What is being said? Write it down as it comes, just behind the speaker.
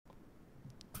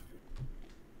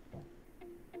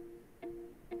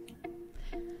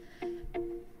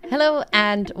Hello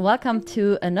and welcome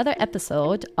to another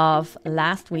episode of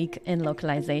Last Week in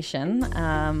Localization.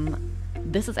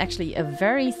 This is actually a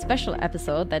very special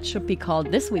episode that should be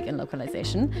called This Week in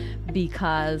Localization,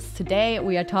 because today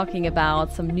we are talking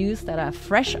about some news that are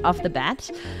fresh off the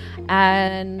bat.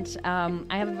 And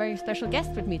I have a very special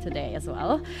guest with me today as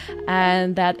well.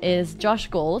 And that is Josh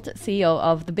Gould, CEO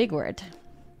of The Big Word.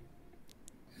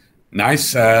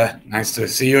 Nice to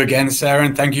see you again, Sarah,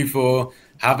 and thank you for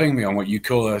having me on what you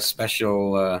call a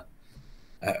special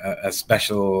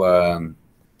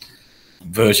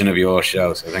version of your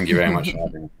show. So thank you very much for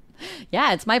having me.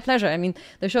 Yeah, it's my pleasure. I mean,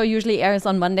 the show usually airs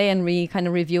on Monday and we kind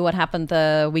of review what happened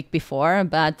the week before,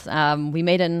 but I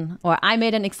made an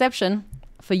exception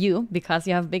for you because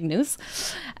you have big news.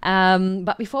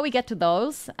 But before we get to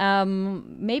those,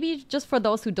 maybe just for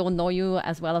those who don't know you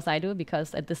as well as I do,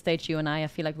 because at this stage you and I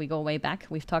feel like we go way back.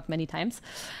 We've talked many times.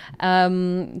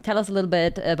 Tell us a little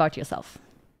bit about yourself.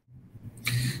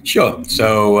 Sure.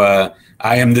 So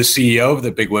I am the CEO of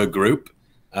the Big Word Group,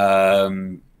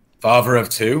 father of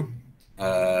two,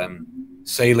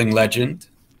 sailing legend,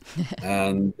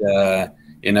 and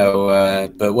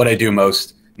but what I do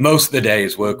most of the day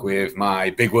is work with my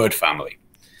Big Word family.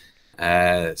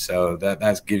 So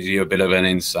that gives you a bit of an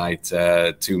insight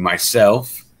to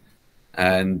myself.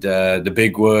 And the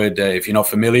Big Word, if you're not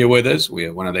familiar with us, we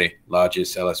are one of the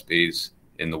largest LSPs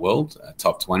in the world,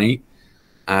 top 20.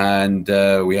 And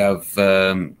we have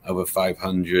over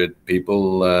 500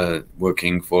 people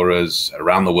working for us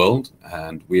around the world.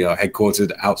 And we are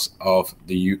headquartered out of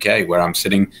the UK, where I'm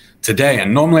sitting today.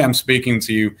 And normally I'm speaking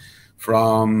to you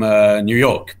from New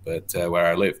York, but where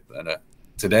I live. But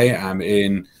today I'm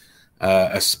in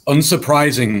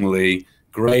unsurprisingly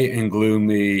grey and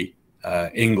gloomy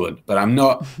England, but I'm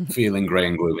not feeling grey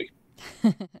and gloomy.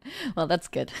 Well, that's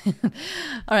good.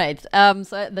 All right.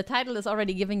 So the title is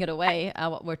already giving it away,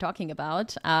 what we're talking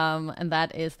about. And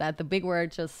that is that the Big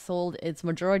Word just sold its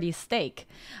majority stake.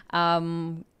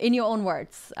 In your own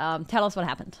words, tell us what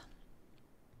happened.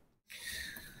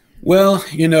 Well,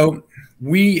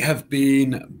 we have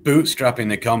been bootstrapping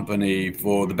the company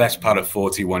for the best part of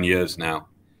 41 years now.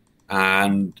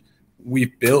 And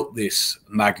we've built this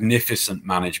magnificent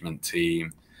management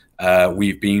team.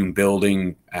 We've been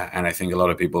building, and I think a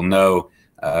lot of people know,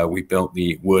 we built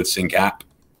the WordSync app.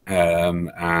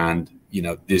 And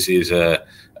this is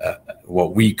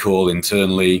what we call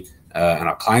internally, and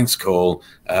our clients call,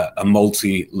 a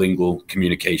multilingual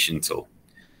communication tool.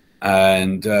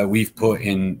 And we've put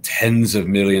in tens of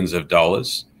millions of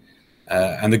dollars.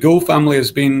 And the Gould family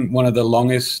has been one of the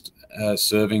longest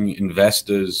serving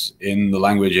investors in the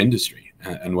language industry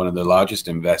and one of the largest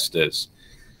investors.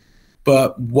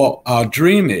 But what our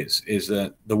dream is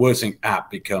that the WordSync app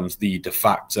becomes the de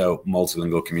facto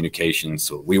multilingual communication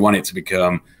tool. We want it to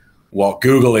become what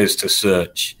Google is to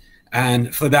search.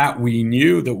 And for that, we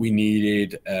knew that we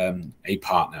needed a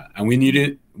partner. And we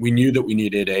knew that we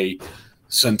needed a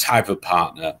certain type of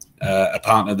partner, a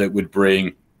partner that would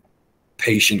bring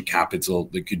patient capital,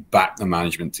 that could back the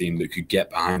management team, that could get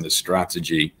behind the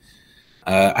strategy,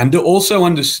 and that also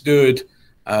understood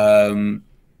the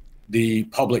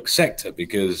public sector,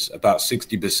 because about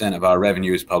 60% of our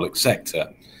revenue is public sector.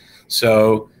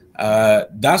 So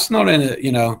that's not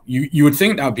you would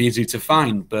think that would be easy to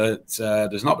find, but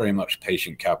there's not very much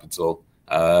patient capital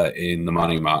in the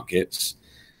money markets.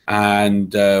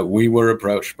 And we were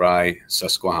approached by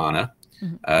Susquehanna,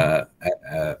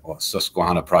 or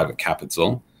Susquehanna Private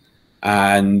Capital,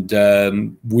 and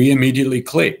we immediately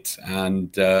clicked.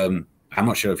 And I'm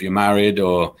not sure if you're married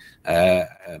or,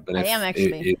 but I am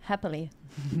actually happily.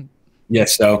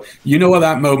 Yes, so you know what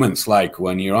that moment's like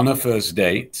when you're on a first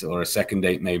date or a second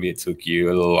date. Maybe it took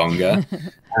you a little longer,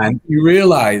 and you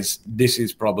realize this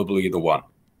is probably the one.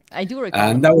 I do recall.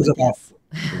 And that was about.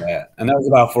 Yeah, and that was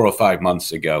about 4 or 5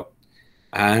 months ago.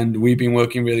 And we've been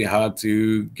working really hard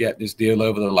to get this deal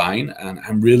over the line. And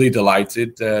I'm really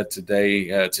delighted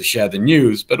today to share the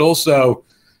news, but also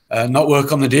not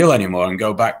work on the deal anymore and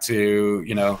go back to,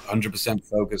 100%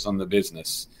 focus on the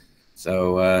business.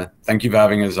 So thank you for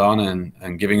having us on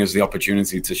and giving us the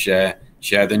opportunity to share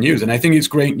the news. And I think it's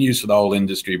great news for the whole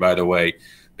industry, by the way,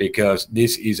 because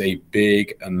this is a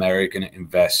big American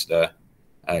investor,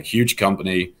 a huge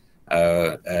company.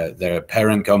 Their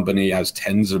parent company has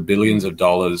tens of billions of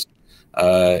dollars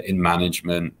in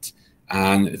management,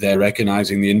 and they're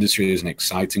recognizing the industry as an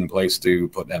exciting place to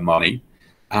put their money.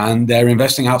 And they're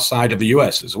investing outside of the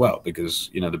US as well, because,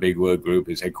 the Big Word Group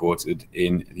is headquartered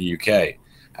in the UK.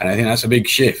 And I think that's a big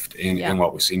shift in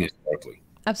what we've seen historically.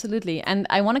 Absolutely. And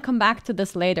I want to come back to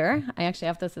this later. I actually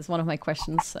have this as one of my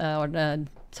questions or the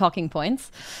talking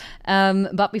points.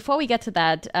 But before we get to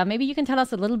that, maybe you can tell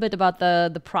us a little bit about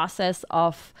the process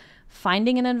of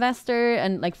finding an investor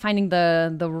and like finding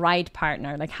the right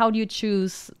partner. Like, how do you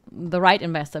choose the right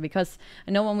investor? Because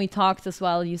I know when we talked as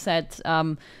well, you said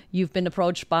you've been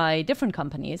approached by different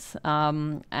companies.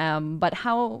 But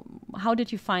how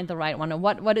did you find the right one? And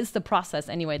what is the process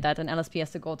anyway that an LSP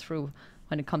has to go through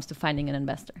when it comes to finding an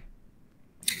investor?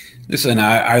 Listen,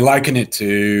 I liken it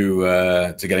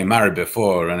to getting married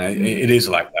before, and it is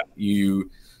like that.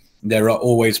 There are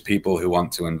always people who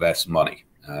want to invest money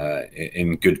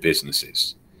in good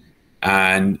businesses,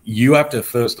 and you have to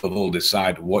first of all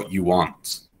decide what you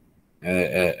want.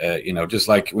 Just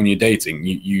like when you're dating,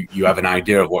 you have an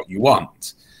idea of what you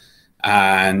want,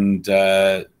 and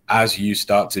as you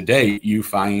start to date, you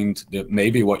find that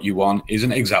maybe what you want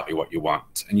isn't exactly what you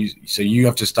want, and so you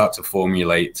have to start to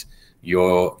formulate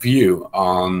your view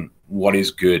on what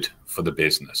is good for the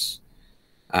business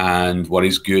and what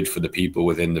is good for the people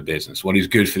within the business, what is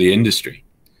good for the industry,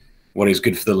 what is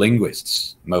good for the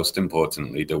linguists, most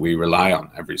importantly, that we rely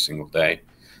on every single day.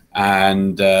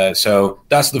 And so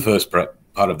that's the first part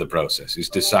of the process, is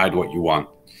decide what you want.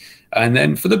 And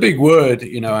then for the big word,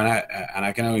 and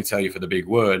I can only tell you for the big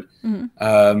word,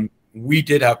 we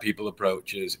did have people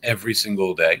approach us every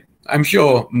single day. I'm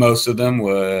sure most of them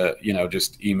were,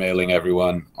 just emailing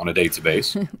everyone on a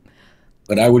database.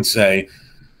 But I would say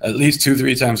at least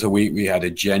 2-3 times a week, we had a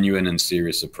genuine and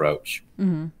serious approach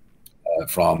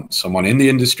from someone in the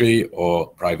industry or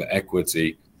private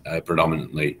equity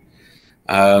predominantly.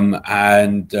 I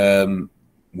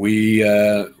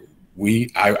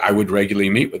would regularly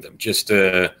meet with them just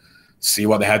to see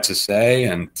what they had to say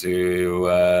and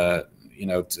to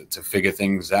figure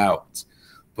things out.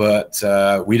 But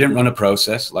we didn't run a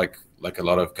process like a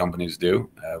lot of companies do,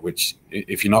 which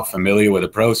if you're not familiar with the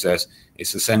process,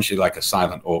 it's essentially like a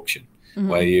silent auction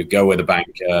where you go with a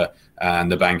banker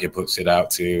and the banker puts it out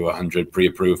to 100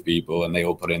 pre-approved people and they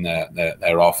all put in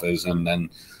their offers, and then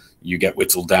you get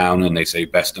whittled down and they say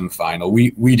best and final.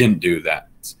 We didn't do that.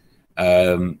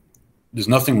 There's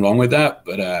nothing wrong with that,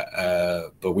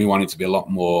 but we wanted to be a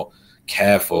lot more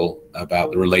careful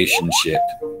about the relationship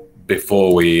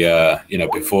before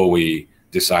we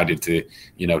decided to,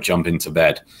 jump into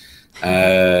bed,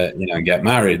 and get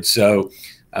married. So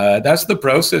that's the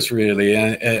process, really.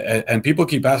 And people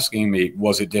keep asking me,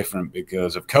 was it different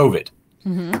because of COVID?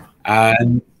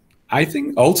 And I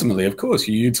think ultimately, of course,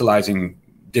 you're utilizing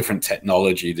different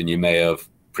technology than you may have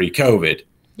pre-COVID.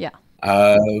 Yeah.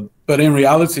 But in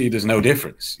reality, there's no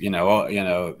difference.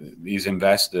 These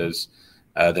investors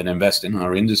that invest in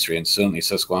our industry, and certainly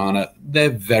Susquehanna, they're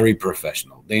very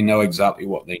professional. They know exactly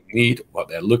what they need, what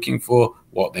they're looking for,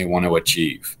 what they want to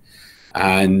achieve.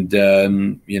 And,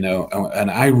 and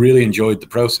I really enjoyed the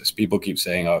process. People keep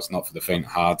saying, oh, it's not for the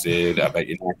faint-hearted. I bet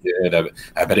you're not good.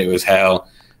 I bet it was hell.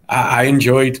 I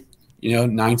enjoyed,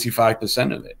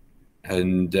 95% of it.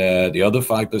 And the other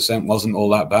 5% wasn't all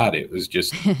that bad. It was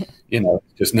just,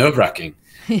 just nerve-wracking.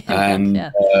 And,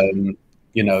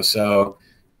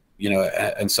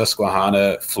 and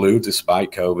Susquehanna flew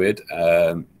despite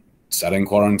COVID, sat in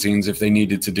quarantines if they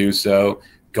needed to do so,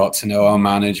 got to know our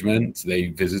management. They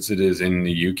visited us in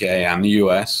the UK and the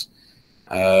US.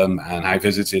 And I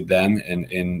visited them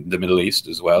in the Middle East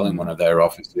as well, in one of their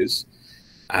offices.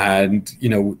 And,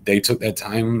 they took their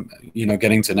time,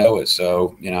 getting to know us.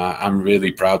 So, I'm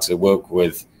really proud to work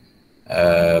with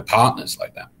partners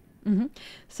like that. Mm-hmm.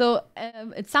 So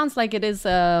it sounds like it is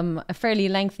a fairly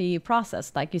lengthy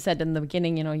process. Like you said in the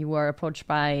beginning, you were approached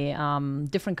by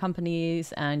different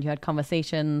companies and you had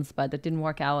conversations, but it didn't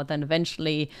work out. Then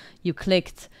eventually you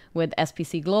clicked with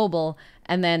SPC Global,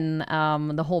 and then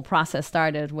the whole process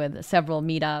started with several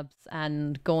meetups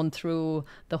and going through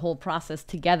the whole process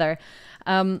together.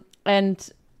 And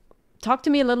talk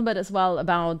to me a little bit as well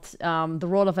about the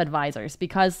role of advisors,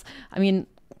 because,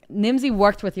 Nimdzi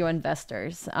worked with your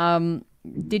investors.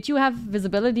 Did you have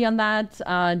visibility on that?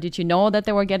 Did you know that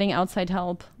they were getting outside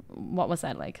help? What was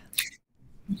that like?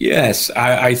 Yes,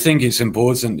 I think it's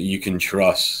important that you can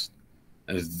trust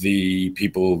the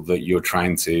people that you're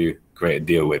trying to create a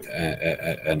deal with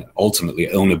and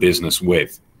ultimately own a business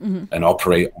with and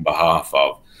operate on behalf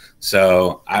of.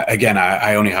 So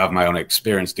I only have my own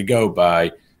experience to go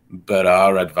by, but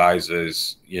our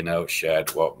advisors, shared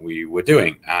what we were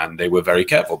doing, and they were very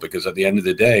careful because at the end of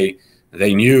the day,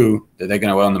 they knew that they're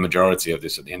going to own the majority of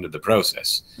this at the end of the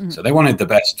process. So they wanted the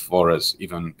best for us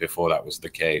even before that was the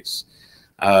case.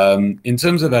 In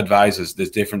terms of advisors,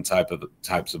 there's different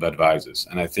types of advisors.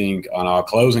 And I think on our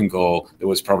closing call, there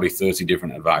was probably 30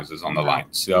 different advisors on the line.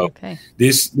 So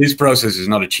this process is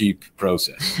not a cheap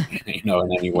process, in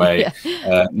any way,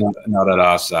 not at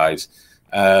our size.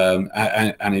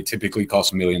 And it typically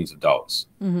costs millions of dollars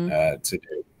to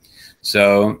do.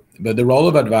 So, but the role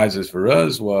of advisors for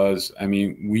us was,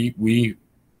 we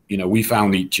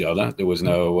found each other. There was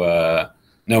no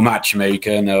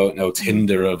matchmaker, no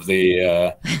Tinder of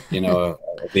the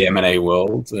the M&A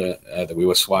world that we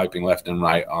were swiping left and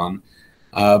right on.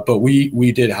 But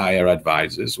we did hire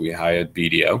advisors. We hired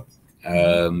BDO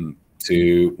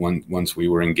once we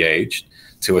were engaged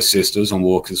to assist us and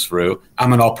walk us through.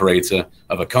 I'm an operator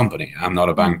of a company. I'm not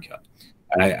a banker,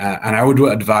 and I would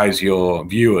advise your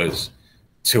viewers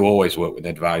to always work with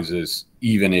advisors,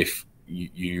 even if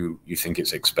you think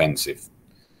it's expensive.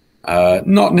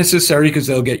 Not necessarily because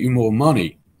they'll get you more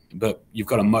money, but you've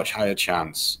got a much higher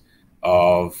chance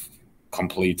of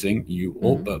completing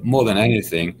but more than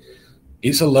anything,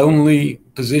 it's a lonely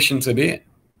position to be in.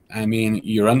 I mean,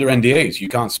 you're under NDAs. You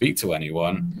can't speak to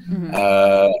anyone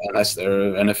unless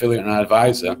they're an affiliate and an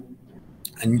advisor.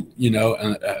 And,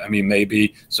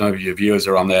 maybe some of your viewers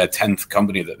are on their 10th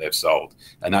company that they've sold,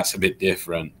 and that's a bit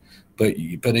different. But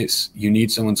you need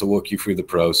someone to walk you through the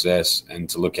process and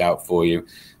to look out for you.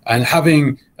 And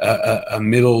having a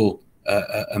middleman,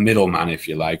 if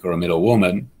you like, or a middle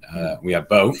woman, we had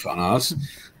both on us.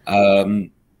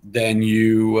 Then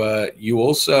you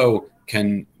also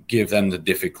can give them the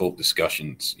difficult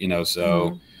discussions.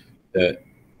 So that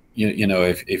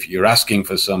if you're asking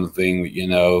for something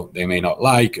they may not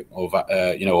like, or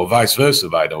vice versa,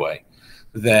 by the way,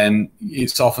 then it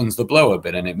softens the blow a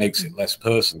bit and it makes it less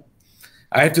personal.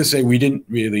 I have to say we didn't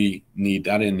really need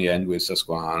that in the end with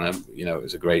Susquehanna. It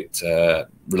was a great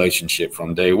relationship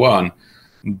from day one.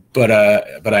 But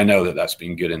I know that that's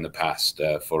been good in the past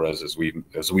for us as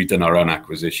we've done our own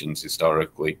acquisitions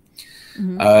historically.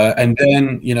 And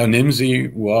then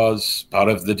Nimsy was part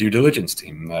of the due diligence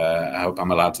team. I hope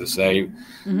I'm allowed to say,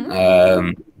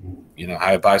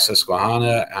 hired by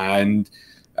Susquehanna, and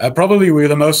probably we were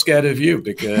the most scared of you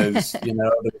because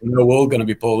there's no wool going to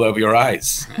be pulled over your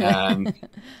eyes, and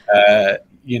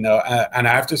and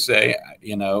I have to say,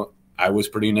 I was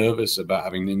pretty nervous about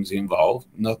having Nimsy involved.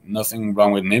 Nothing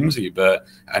wrong with Nimsy, but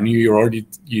I knew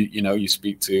you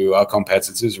speak to our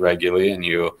competitors regularly, and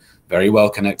you're very well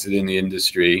connected in the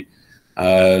industry.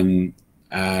 But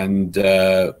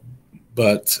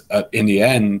in the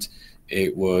end,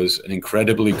 it was an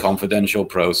incredibly confidential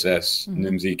process.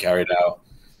 Nimsy carried out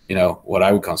what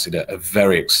I would consider a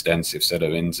very extensive set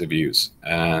of interviews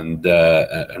and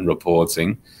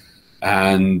reporting.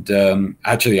 And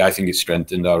actually, I think it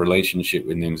strengthened our relationship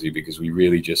with Nimsy because we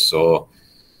really just saw,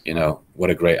 what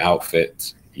a great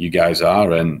outfit you guys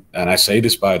are. And I say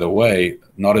this, by the way,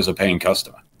 not as a paying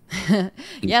customer.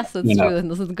 Yes, that's true.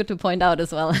 And this is good to point out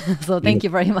as well. So thank you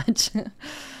very much.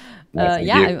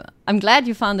 I'm glad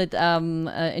you found it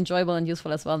enjoyable and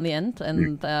useful as well in the end,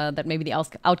 and that maybe the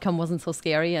outcome wasn't so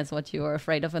scary as what you were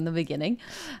afraid of in the beginning.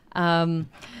 Well,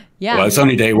 it's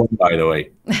only day one, by the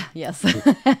way. Yes,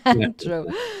 true.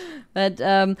 But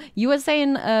you were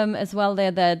saying as well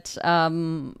there that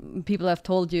people have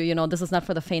told you, this is not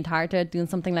for the faint-hearted, doing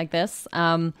something like this,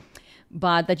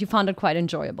 but that you found it quite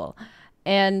enjoyable.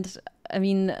 And I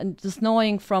mean, just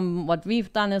knowing from what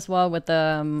we've done as well with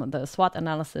the SWOT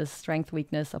analysis, strength,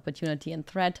 weakness, opportunity, and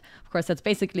threat, of course, that's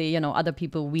basically, other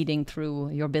people weeding through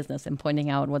your business and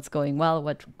pointing out what's going well,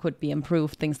 what could be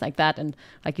improved, things like that. And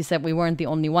like you said, we weren't the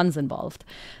only ones involved.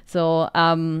 So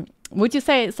would you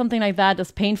say something like that,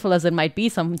 as painful as it might be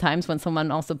sometimes when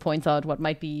someone also points out what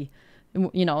might be,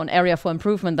 an area for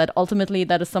improvement, that ultimately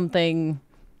that is something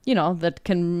that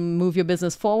can move your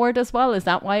business forward as well? Is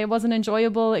that why it was an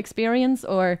enjoyable experience?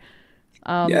 Or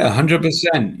yeah,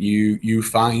 100%. You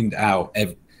find out.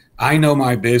 I know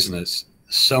my business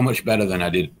so much better than I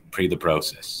did pre the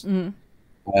process.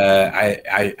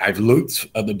 I've looked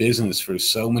at the business through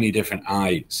so many different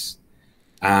eyes,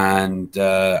 and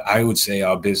I would say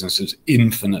our business is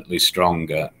infinitely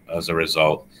stronger as a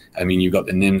result. I mean, you've got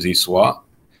the Nimsy SWOT,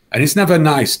 and it's never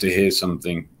nice to hear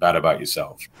something bad about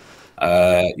yourself.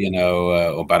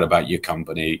 Or bad about your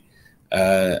company.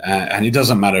 And it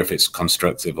doesn't matter if it's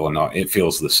constructive or not, it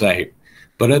feels the same.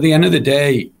 But at the end of the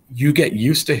day, you get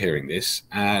used to hearing this.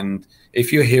 And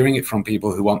if you're hearing it from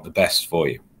people who want the best for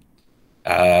you,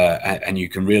 and you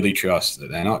can really trust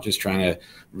that they're not just trying to,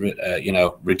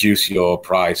 reduce your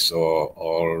price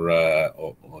or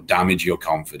damage your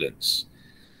confidence.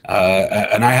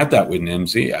 And I had that with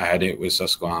Nimsy. I had it with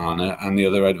Susquehanna and the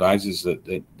other advisors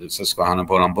that Susquehanna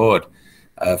brought on board.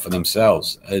 for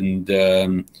themselves. And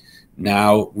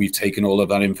now we've taken all of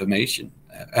that information.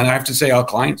 And I have to say, our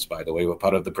clients, by the way, were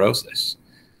part of the process.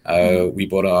 We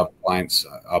brought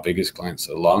our biggest clients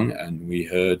along, and we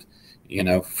heard,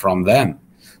 from them.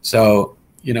 So,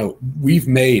 we've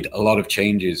made a lot of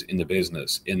changes in the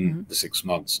business in the 6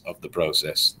 months of the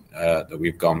process that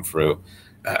we've gone through.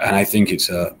 And I think it's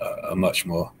a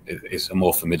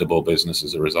more formidable business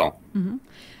as a result. Mm-hmm.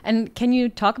 And can you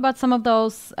talk about some of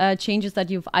those changes that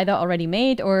you've either already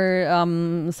made or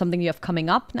something you have coming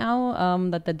up now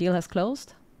that the deal has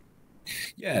closed?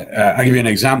 Yeah, I'll give you an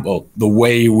example. The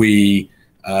way we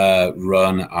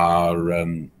run our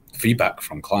feedback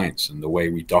from clients and the way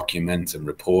we document and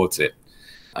report it,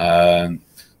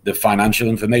 the financial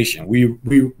information.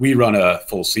 We run a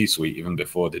full C-suite even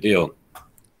before the deal.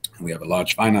 We have a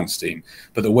large finance team,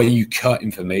 but the way you cut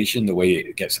information, the way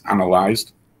it gets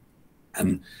analyzed,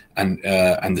 and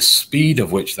the speed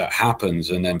of which that happens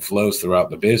and then flows throughout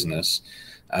the business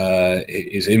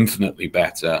is infinitely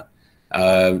better.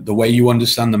 The way you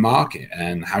understand the market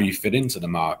and how you fit into the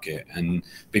market, and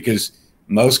because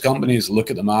most companies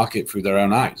look at the market through their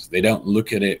own eyes, they don't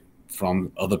look at it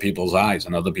from other people's eyes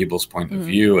and other people's point of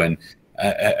view, and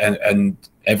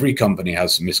every company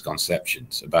has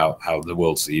misconceptions about how the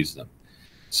world sees them.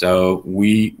 So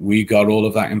we got all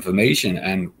of that information,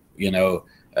 and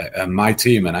my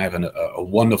team, and I have a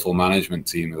wonderful management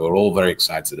team who are all very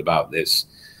excited about this,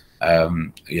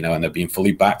 and they've been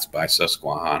fully backed by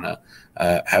Susquehanna,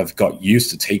 have got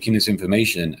used to taking this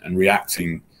information and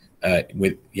reacting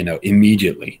with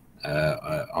immediately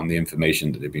on the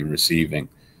information that they've been receiving.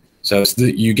 So it's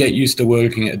you get used to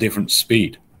working at a different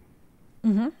speed.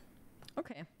 Mm-hmm.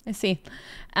 Okay, I see.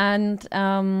 And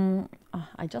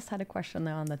I just had a question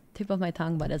there on the tip of my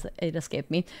tongue, but it escaped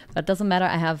me. But it doesn't matter.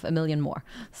 I have a million more,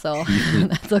 so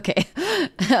that's okay.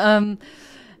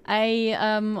 I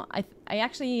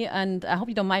actually, and I hope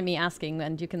you don't mind me asking,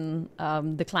 and you can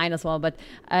decline as well, but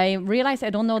I realize I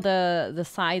don't know the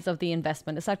size of the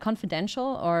investment. Is that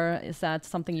confidential, or is that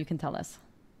something you can tell us?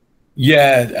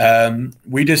 Yeah,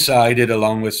 we decided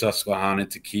along with Susquehanna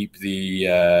to keep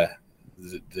the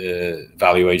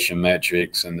valuation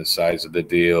metrics and the size of the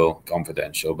deal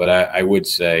confidential. But I would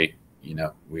say,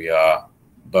 we are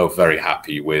both very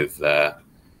happy with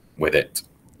it.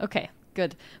 Okay,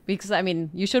 good. Because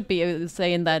you should be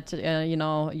saying that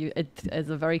it is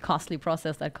a very costly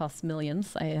process that costs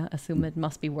millions. I assume it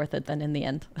must be worth it then in the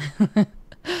end.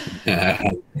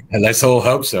 Let's all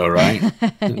hope so, right?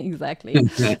 Exactly.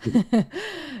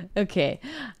 Okay.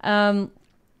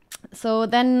 So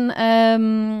then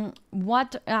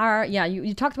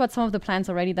you talked about some of the plans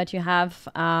already that you have,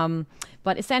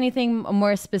 but is there anything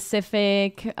more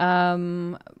specific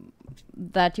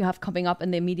that you have coming up in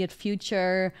the immediate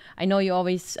future? I know you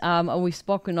always, we've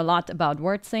spoken a lot about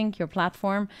WordSync, your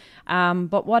platform,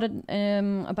 but what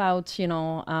about,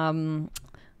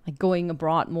 like going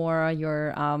abroad more,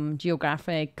 your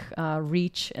geographic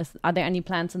reach? Are there any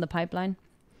plans in the pipeline?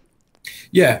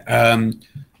 Yeah,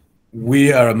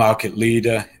 we are a market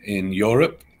leader in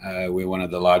Europe. We're one of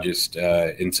the largest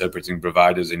interpreting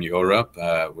providers in Europe.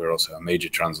 We're also a major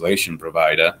translation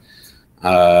provider.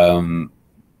 And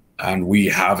we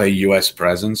have a US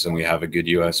presence and we have a good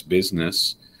US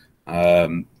business.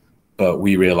 But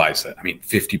we realize that,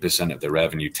 50% of the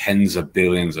revenue, tens of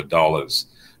billions of dollars,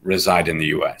 reside in the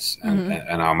US,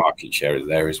 and our market share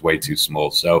there is way too small.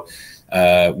 So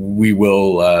we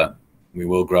will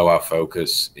grow our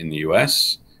focus in the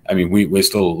US. We're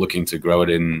still looking to grow it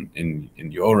in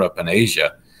Europe and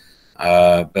Asia,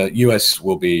 but US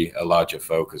will be a larger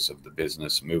focus of the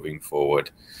business moving forward,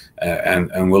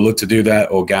 and we'll look to do that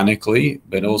organically,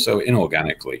 but also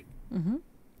inorganically. Mm-hmm.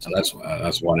 So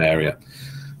that's one area.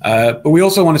 But we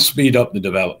also want to speed up the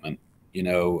development.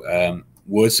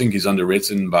 WordSync is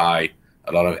underwritten by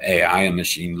a lot of AI and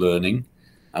machine learning.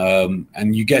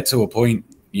 And you get to a point,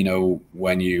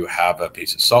 when you have a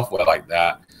piece of software like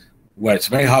that, where it's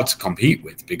very hard to compete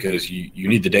with because you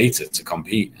need the data to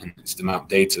compete, and it's the amount of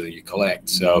data that you collect.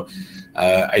 So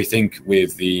I think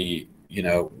with the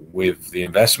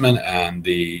investment and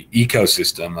the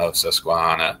ecosystem of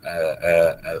Susquehanna,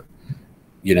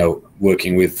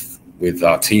 working with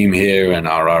our team here and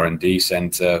our R&D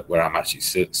center, where I'm actually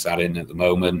sat in at the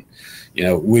moment,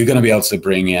 we're going to be able to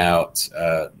bring out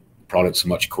products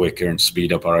much quicker and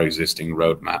speed up our existing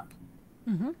roadmap.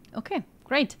 Mm-hmm. Okay,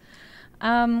 great.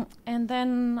 And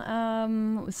then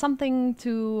something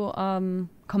to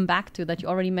come back to that you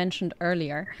already mentioned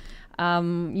earlier.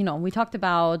 We talked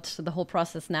about the whole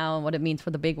process now and what it means for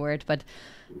the big word, but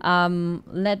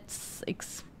let's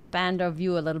expand our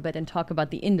view a little bit and talk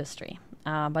about the industry.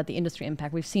 about the industry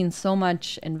impact. We've seen so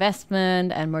much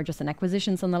investment and mergers and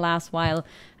acquisitions in the last while.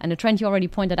 And the trend you already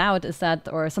pointed out is that,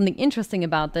 or something interesting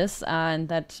about this, and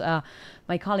that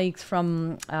my colleagues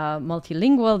from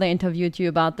Multilingual, they interviewed you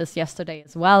about this yesterday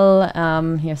as well.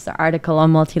 Here's the article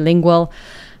on Multilingual.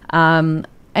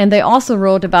 And they also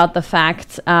wrote about the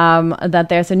fact that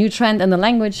there's a new trend in the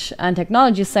language and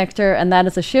technology sector, and that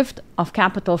is a shift of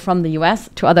capital from the US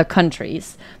to other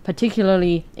countries,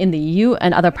 particularly in the EU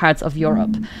and other parts of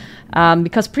Europe.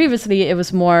 Because previously it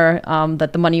was more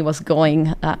that the money was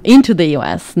going into the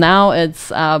US. Now it's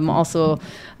also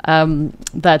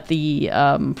that the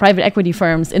private equity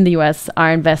firms in the US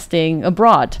are investing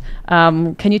abroad.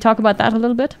 Can you talk about that a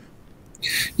little bit?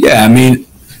 Yeah, I mean,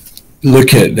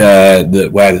 look at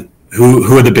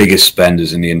who are the biggest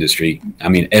spenders in the industry. I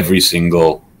mean, in every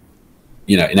single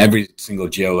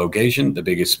geolocation, the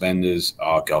biggest spenders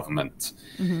are government.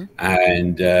 Mm-hmm.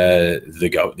 And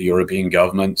the European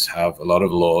governments have a lot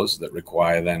of laws that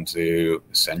require them to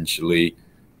essentially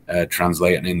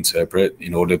translate and interpret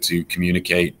in order to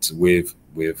communicate with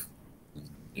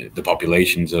the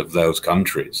populations of those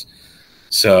countries.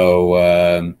 So,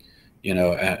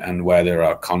 and where there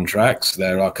are contracts,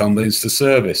 there are companies to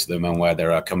service them. And where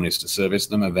there are companies to service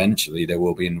them, eventually there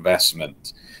will be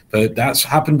investment. But that's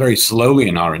happened very slowly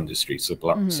in our industry,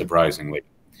 surprisingly.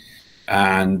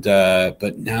 And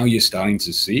but now you're starting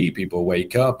to see people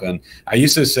wake up. And I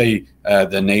used to say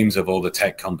the names of all the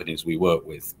tech companies we work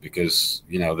with, because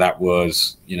that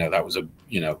was a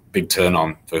big turn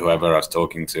on for whoever I was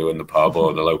talking to in the pub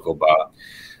or the local bar.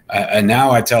 And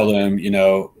now I tell them,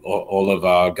 all of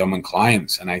our government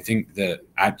clients, and I think that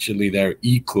actually they're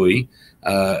equally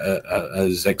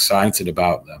as excited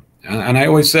about them. And I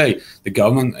always say the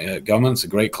governments are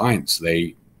great clients.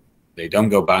 They don't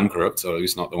go bankrupt, or at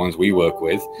least not the ones we work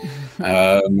with.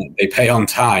 They pay on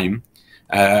time,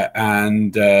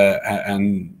 and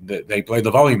they play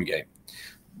the volume game.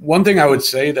 One thing I would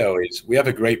say, though, is we have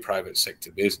a great private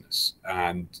sector business,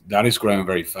 and that is growing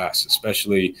very fast,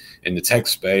 especially in the tech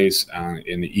space and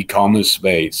in the e-commerce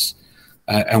space.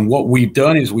 And what we've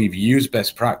done is we've used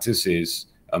best practices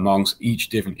amongst each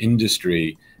different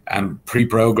industry and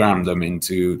pre-programmed them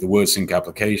into the WordSync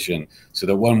application, so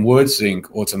that when WordSync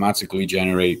automatically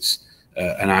generates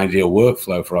an ideal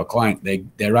workflow for our client,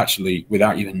 they're actually,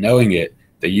 without even knowing it,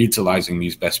 they're utilizing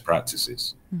these best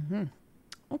practices. Mm-hmm.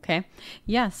 Okay.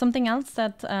 Yeah. Something else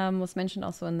that was mentioned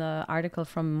also in the article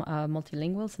from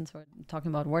Multilingual, since we're talking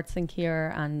about WordSync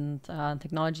here and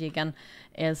technology again,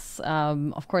 is,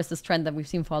 of course, this trend that we've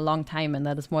seen for a long time, and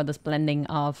that is more this blending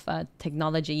of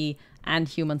technology and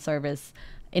human service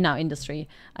in our industry.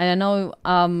 And I know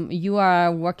you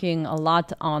are working a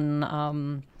lot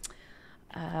on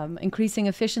increasing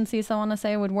efficiencies, I want to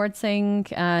say, with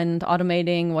WordSync and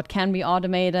automating what can be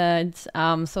automated.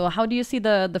 So how do you see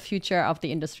the future of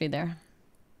the industry there?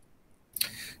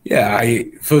 Yeah,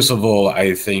 first of all,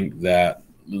 I think that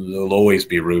there'll always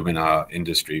be room in our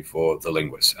industry for the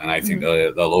linguists. And I think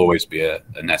there'll always be a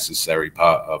necessary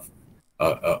part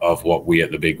of what we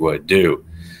at The Big Word do.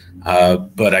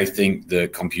 But I think the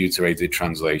computer-aided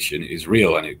translation is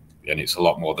real, and it's a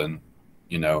lot more than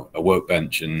a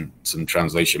workbench and some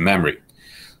translation memory.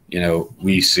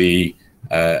 We see,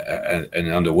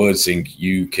 and under WordSync,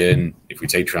 you can, if we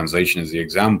take translation as the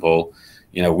example,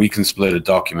 we can split a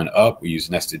document up. We use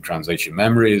nested translation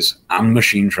memories and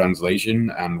machine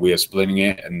translation, and we are splitting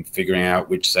it and figuring out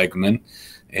which segment,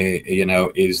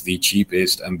 is the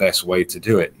cheapest and best way to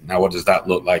do it. Now, what does that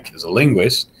look like as a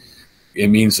linguist? It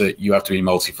means that you have to be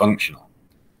multifunctional.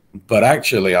 But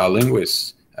actually, our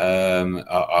linguists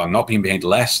are not being paid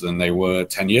less than they were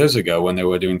 10 years ago when they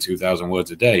were doing 2,000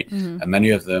 words a day. Mm-hmm. And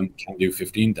many of them can do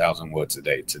 15,000 words a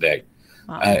day today.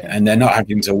 Wow, okay. And they're not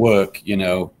having to work,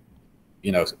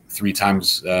 3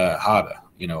 times harder,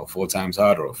 4 times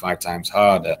harder or 5 times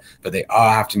harder, but they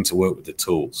are having to work with the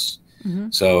tools. Mm-hmm.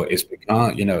 So it's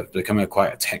becoming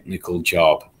quite a technical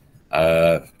job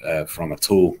from a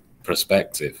tool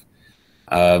perspective.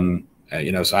 So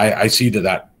I see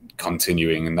that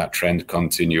continuing and that trend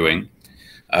continuing.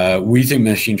 We think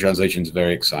machine translation is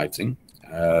very exciting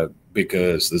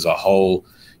because there's a whole,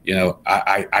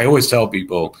 I always tell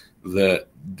people that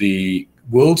the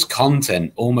world's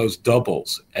content almost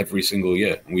doubles every single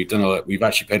year. And we've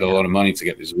actually paid a lot of money to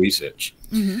get this research.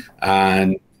 Mm-hmm.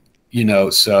 And,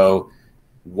 so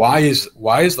why is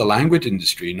the language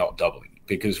industry not doubling?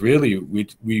 Because really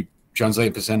we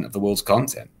translate 1% of the world's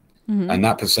content. Mm-hmm. And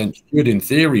that percent should, in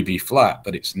theory, be flat,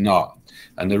 but it's not.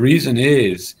 And the reason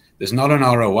is there's not an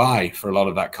ROI for a lot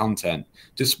of that content,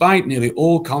 despite nearly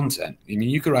all content. I mean,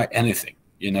 you could write anything.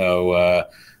 I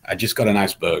just got a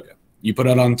nice burger. you put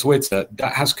it on Twitter,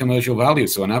 that has commercial value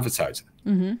to an advertiser.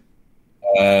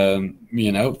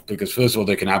 Because first of all,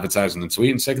 they can advertise on the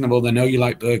tweet, and second of all, they know you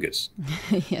like burgers.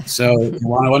 Yeah. So they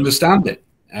want to understand it,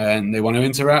 and they want to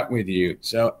interact with you.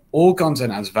 So all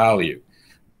content has value,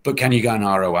 but can you get an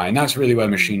ROI? And that's really where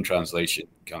machine translation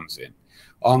comes in.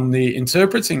 On the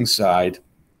interpreting side,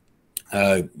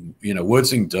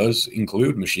 WordSync does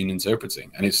include machine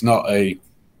interpreting, and it's not a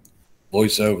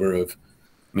voiceover of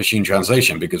machine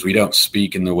translation because we don't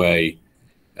speak in the way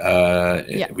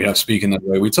we don't speak in the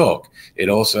way we talk. It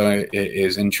also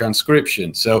is in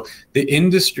transcription. So the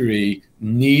industry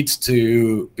needs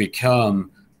to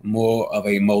become more of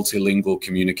a multilingual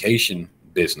communication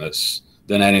business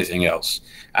than anything else.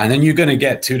 And then you're going to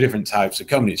get two different types of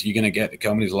companies. You're going to get the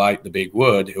companies like The Big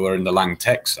Word, who are in the lang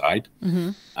tech side.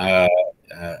 I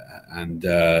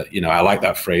like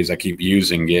that phrase. I keep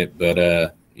using it,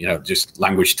 but just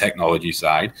language technology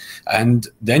side. And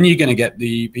then you're going to get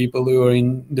the people who are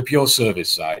in the pure service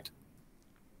side.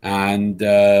 And,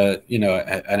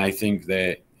 and I think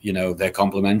they're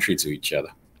complementary to each other.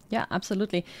 Yeah,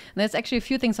 absolutely. And there's actually a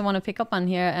few things I want to pick up on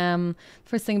here.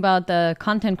 First thing about the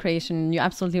content creation, you're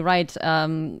absolutely right.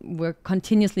 We're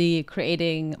continuously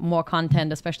creating more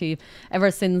content, especially ever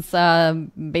since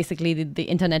basically the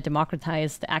internet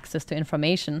democratized access to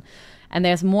information. And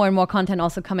there's more and more content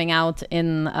also coming out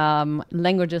in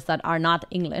languages that are not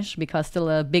English, because still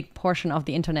a big portion of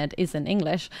the internet is in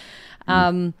English.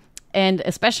 And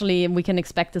especially we can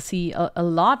expect to see a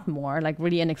lot more, like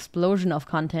really an explosion of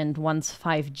content once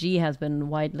 5G has been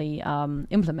widely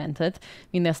implemented. I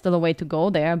mean, there's still a way to go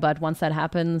there, but once that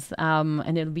happens,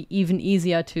 and it'll be even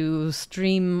easier to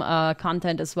stream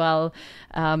content as well,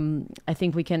 I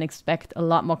think we can expect a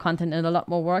lot more content and a lot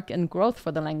more work and growth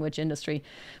for the language industry.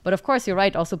 But of course, you're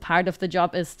right. Also, part of the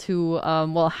job is to,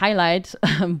 highlight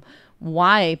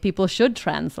why people should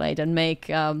translate and make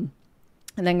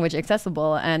language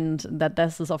accessible, and that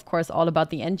this is of course all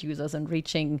about the end users and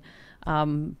reaching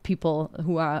people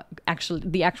who are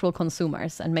the actual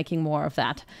consumers and making more of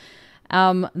that.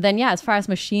 As far as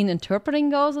machine interpreting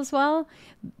goes as well,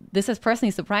 this has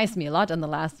personally surprised me a lot in the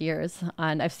last years,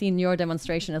 and I've seen your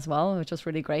demonstration as well, which was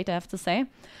really great, I have to say.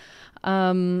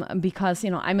 Because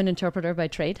I'm an interpreter by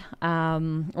trade, or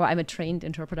I'm a trained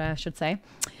interpreter, I should say.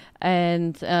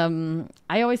 And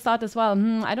I always thought as well,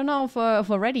 I don't know if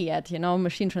we're ready yet.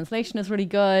 Machine translation is really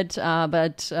good,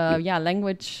 but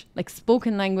language, like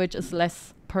spoken language, is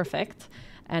less perfect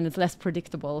and it's less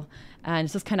predictable, and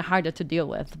it's just kind of harder to deal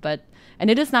with. And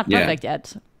it is not perfect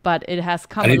yet, but it has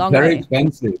come a long way. It's very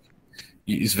expensive.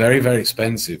 It's very, very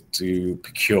expensive to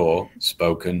procure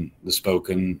the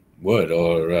spoken word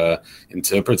or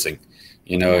interpreting.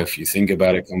 If you think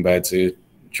about it compared to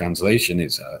translation,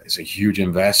 it's a huge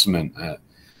investment,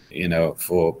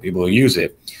 for people who use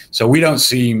it. So we don't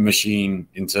see machine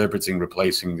interpreting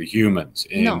replacing the humans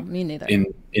no, me neither.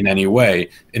 in any way,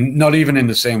 and not even in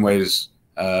the same way as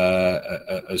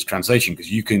translation,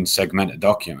 because you can segment a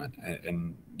document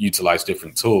and utilize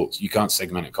different tools. You can't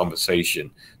segment a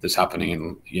conversation that's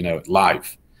happening in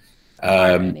live.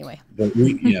 Anyway,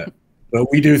 but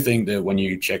we do think that when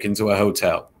you check into a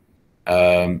hotel,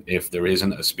 if there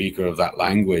isn't a speaker of that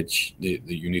language that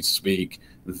you need to speak,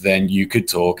 then you could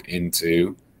talk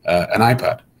into an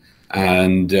iPad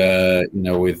and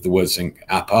with the WordSync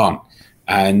app on,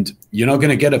 and you're not going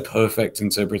to get a perfect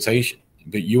interpretation,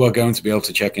 but you are going to be able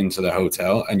to check into the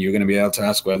hotel, and you're going to be able to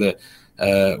ask where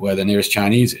the nearest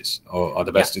Chinese is, or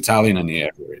the best Italian in the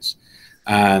area is.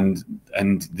 And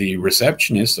the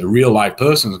receptionist, a real live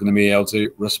person, is going to be able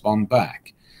to respond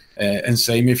back. And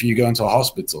same if you go into a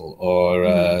hospital or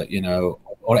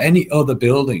or any other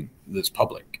building that's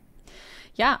public.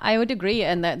 Yeah, I would agree.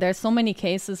 And there's so many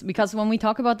cases, because when we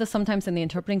talk about this sometimes in the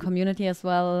interpreting community as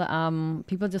well,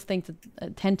 people just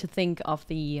tend to think of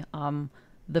the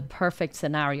perfect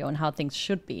scenario and how things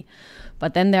should be.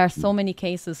 But then there are so many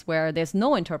cases where there's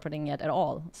no interpreting yet at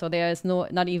all. So there is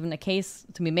not even a case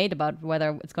to be made about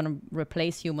whether it's going to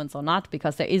replace humans or not,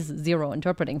 because there is zero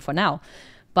interpreting for now.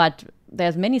 But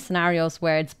there's many scenarios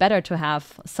where it's better to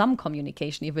have some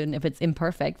communication, even if it's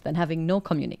imperfect, than having no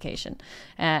communication.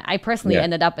 I personally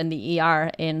ended up in the ER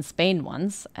in Spain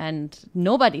once, and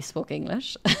nobody spoke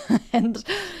English. And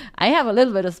I have a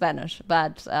little bit of Spanish,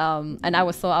 but and I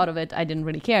was so out of it, I didn't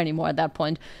really care anymore at that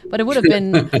point. But it would have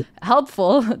been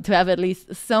helpful to have at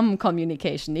least some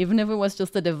communication, even if it was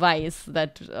just a device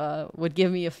that would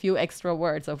give me a few extra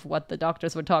words of what the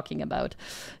doctors were talking about,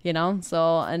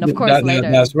 So, and of course,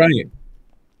 later. That's right.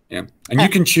 Yeah, and you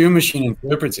can tune machine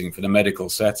interpreting for the medical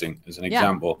setting as an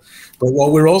example. But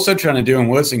what we're also trying to do in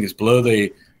WordSync is blur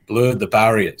the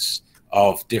barriers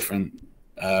of different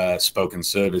spoken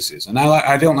services. And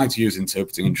I don't like to use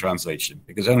interpreting and translation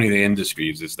because only the industry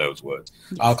uses those words.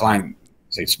 Yes. Our client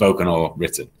say spoken or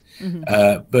written.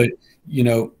 But,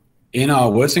 in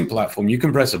our WordSync platform, you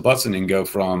can press a button and go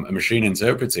from a machine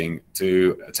interpreting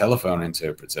to a telephone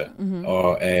interpreter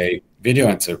or a video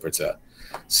interpreter.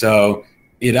 So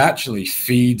it actually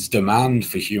feeds demand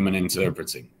for human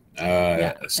interpreting.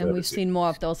 And we've seen more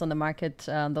of those on the market,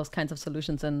 those kinds of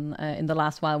solutions in the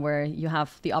last while, where you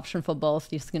have the option for both.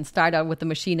 You can start out with the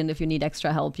machine, and if you need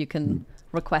extra help, you can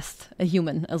request a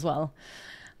human as well.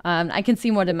 I can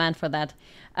see more demand for that.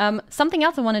 Something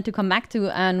else I wanted to come back to,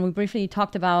 and we briefly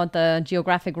talked about the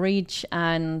geographic reach,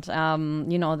 and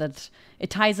that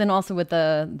it ties in also with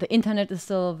the internet is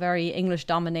still very English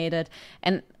dominated.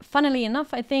 And funnily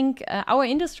enough, I think our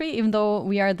industry, even though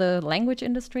we are the language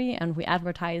industry and we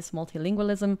advertise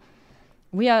multilingualism,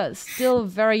 we are still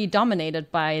very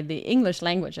dominated by the English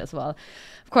language as well.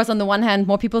 Of course, on the one hand,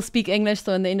 more people speak English,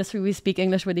 so in the industry we speak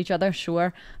English with each other,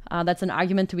 sure. That's an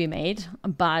argument to be made.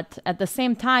 But at the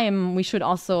same time, we should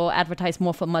also advertise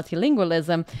more for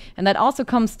multilingualism. And that also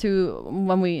comes to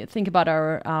when we think about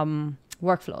our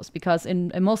workflows, because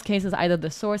in most cases, either the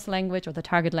source language or the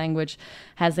target language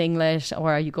has English,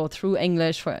 or you go through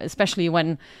English, especially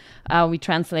when we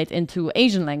translate into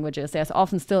Asian languages. There's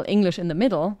often still English in the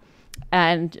middle.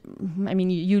 And I mean,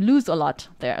 you lose a lot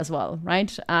there as well,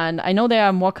 right? And I know there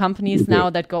are more companies now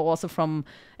that go also from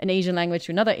an Asian language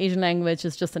to another Asian language.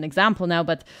 It's just an example now.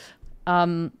 But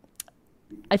I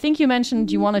think you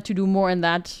mentioned you wanted to do more in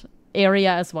that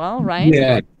area as well,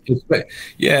 right?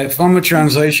 Yeah. From a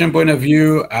translation point of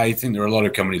view, I think there are a lot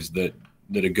of companies that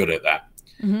are good at that.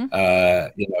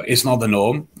 It's not the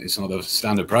norm. It's not the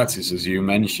standard practice, as you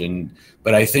mentioned.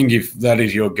 But I think if that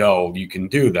is your goal, you can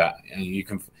do that, and you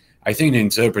can. I think in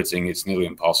interpreting, it's nearly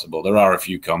impossible. There are a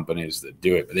few companies that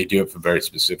do it, but they do it for very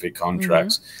specific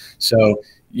contracts. So,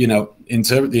 the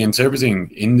interpreting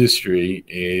industry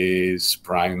is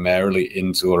primarily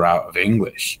into or out of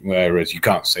English, whereas you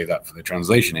can't say that for the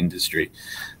translation industry.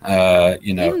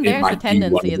 Even it might a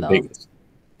tendency, be one of the biggest.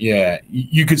 Yeah,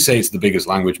 you could say it's the biggest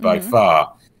language by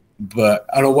far, but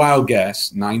at a wild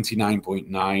guess,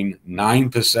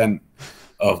 99.99%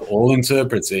 of all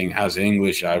interpreting has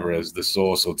English either as the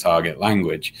source or target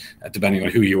language, depending on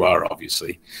who you are,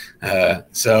 obviously. And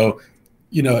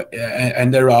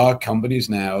there are companies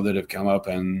now that have come up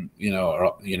and,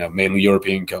 mainly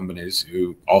European companies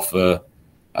who offer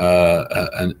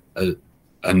a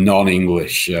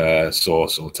non-english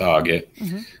source or target.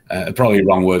 Probably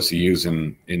wrong words to use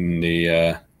in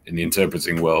the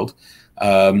interpreting world.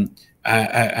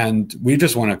 And we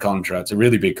just won a contract, a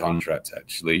really big contract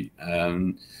actually,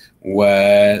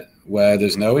 where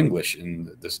there's no English in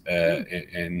this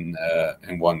in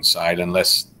one side,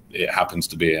 unless it happens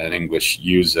to be an English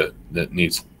user that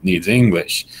needs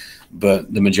English,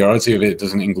 but the majority of it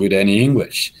doesn't include any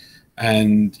English.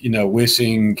 And we're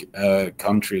seeing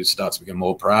countries start to become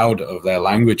more proud of their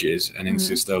languages and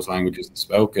insist those languages are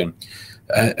spoken.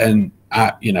 And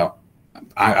I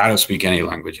don't speak any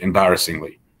language,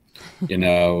 embarrassingly.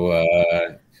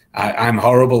 I'm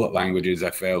horrible at languages. I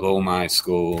failed all my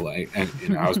school. I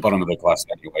was bottom of the class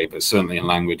anyway, but certainly in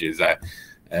languages, they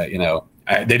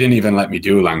didn't even let me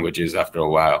do languages after a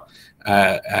while.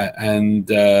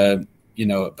 That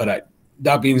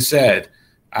being said,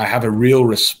 I have a real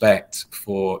respect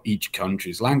for each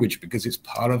country's language because it's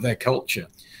part of their culture.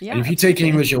 Yeah, and if you take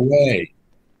English away,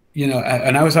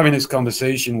 and I was having this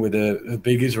conversation with a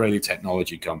big Israeli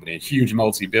technology company, a huge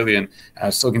multi-billion. I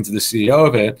was talking to the CEO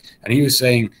of it, and he was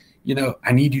saying,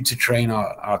 I need you to train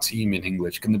our team in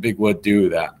English. Can the big word do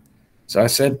that? So I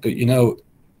said, but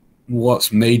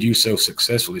what's made you so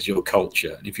successful is your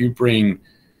culture. And if you bring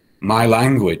my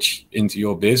language into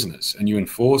your business and you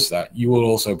enforce that, you will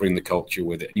also bring the culture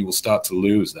with it. You will start to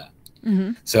lose that.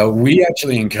 So we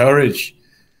actually encourage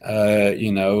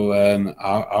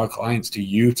our clients to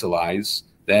utilize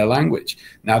their language.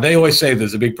 Now, they always say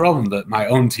there's a big problem that my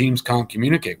own teams can't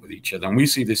communicate with each other. And we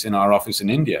see this in our office in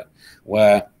India,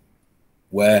 where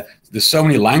there's so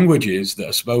many languages that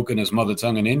are spoken as mother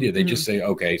tongue in India. They just say,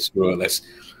 okay, screw it,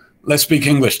 let's speak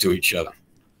English to each other.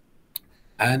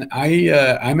 And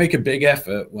I make a big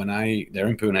effort they're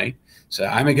in Pune, so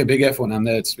I make a big effort when I'm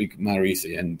there to speak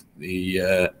Marathi, and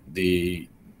the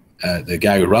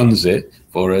guy who runs it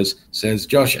for us says,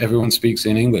 Josh, everyone speaks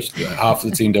in English. Half the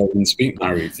team don't even speak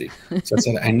Marathi. So I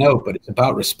said, I know, but it's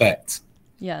about respect.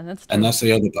 Yeah, that's true. And that's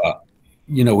the other part.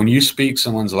 When you speak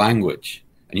someone's language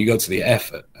and you go to the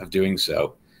effort of doing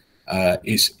so,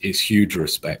 it's huge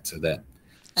respect to them.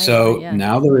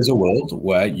 Now there is a world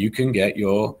where you can get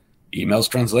your emails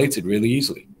translated really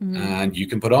easily. And you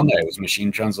can put on there, it was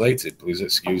machine translated. Please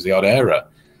excuse the odd error.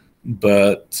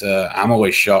 But I'm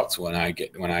always shocked when I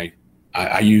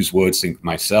use WordSync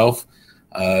myself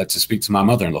to speak to my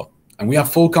mother-in-law. And we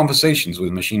have full conversations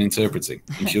with machine interpreting.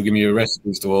 And she'll give me a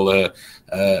recipes to all her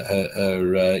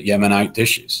Yemenite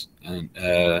dishes. And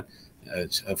her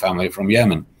family from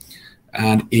Yemen.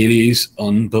 And it is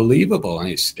unbelievable. And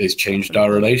it's changed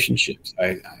our relationships.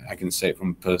 I can say it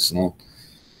from personal,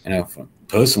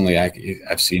 personally,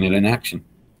 I've seen it in action.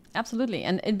 Absolutely.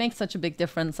 And it makes such a big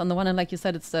difference. On the one hand, like you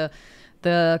said, it's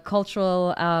the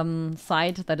cultural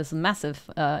side that is massive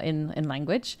in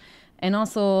language. And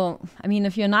also, I mean,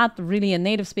 if you're not really a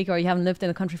native speaker or you haven't lived in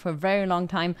a country for a very long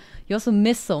time, you also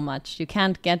miss so much. You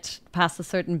can't get past a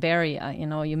certain barrier.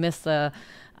 You miss the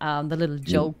little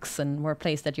jokes and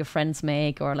wordplays that your friends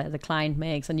make or like the client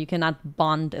makes, and you cannot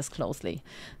bond as closely.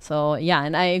 So yeah,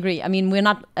 and I agree. I mean, we're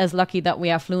not as lucky that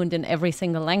we are fluent in every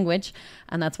single language,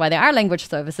 and that's why there are language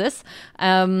services.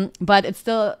 But it's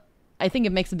still, I think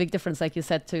it makes a big difference, like you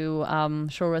said, to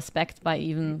show respect by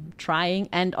even trying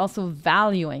and also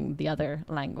valuing the other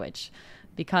language.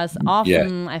 Because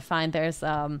often I find there's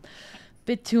a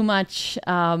bit too much,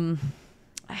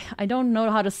 I don't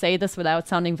know how to say this without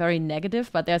sounding very negative,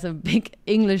 but there's a big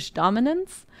English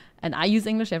dominance. And I use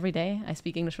English every day. I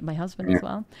speak English with my husband as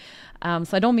well.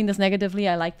 So I don't mean this negatively.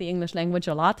 I like the English language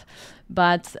a lot.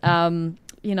 But,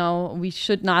 we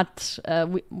should not...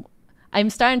 I'm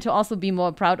starting to also be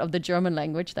more proud of the German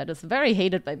language that is very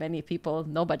hated by many people.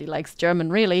 Nobody likes German,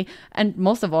 really, and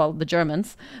most of all, the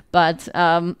Germans. But,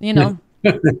 I'm starting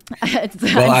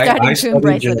to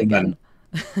embrace it again.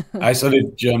 I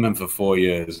studied German for 4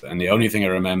 years, and the only thing I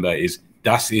remember is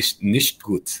 "Das ist nicht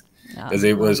gut," because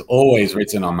it was always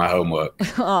written on my homework.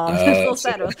 Oh, that's so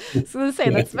sad. I was going to say,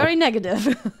 that's very negative.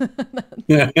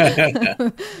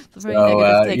 It's a very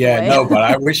negative takeaway. But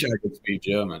I wish I could speak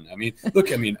German. I mean, look,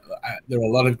 there are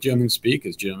a lot of German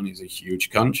speakers. Germany is a huge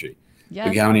country. Yes.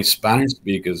 Look how many Spanish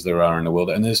speakers there are in the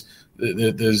world. And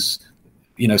there's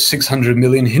 600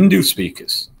 million Hindu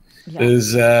speakers. Yeah.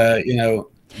 There's,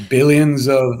 billions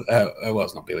of,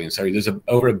 it's not billions, sorry. There's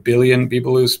over 1 billion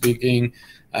people who are speaking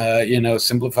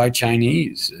simplified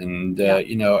Chinese, and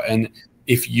and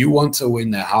if you want to win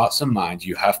their hearts and minds,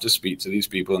 you have to speak to these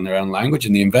people in their own language,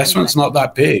 and the investment's not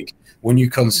that big when you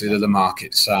consider the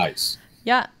market size.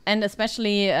 Yeah, and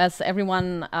especially as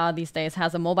everyone these days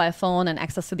has a mobile phone and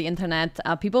access to the internet,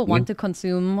 people want to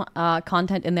consume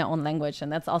content in their own language.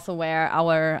 And that's also where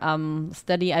our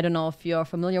study, I don't know if you're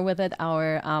familiar with it,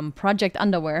 our Project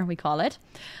Underwear, we call it,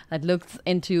 that looks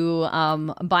into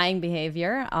buying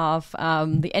behavior of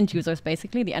the end users,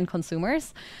 basically, the end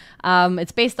consumers.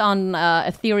 It's based on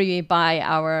a theory by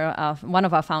one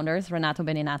of our founders, Renato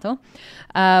Beninato,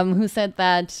 who said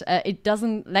that it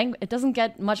doesn't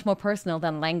get much more personal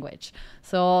than language.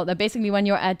 So that basically when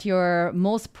you're at your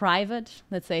most private,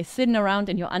 let's say sitting around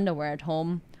in your underwear at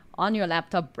home, on your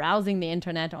laptop, browsing the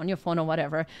internet, on your phone or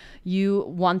whatever, you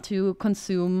want to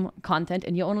consume content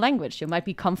in your own language. You might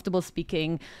be comfortable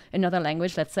speaking another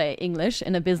language, let's say English,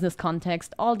 in a business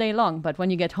context all day long. But when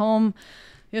you get home,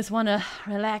 you just want to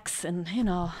relax and,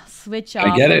 switch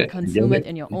off and consume it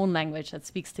in your own language that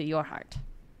speaks to your heart.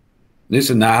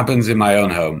 Listen, that happens in my own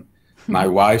home. My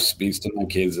wife speaks to my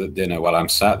kids at dinner while I'm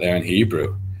sat there in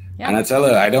Hebrew. Yeah. And I tell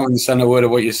her, I don't understand a word of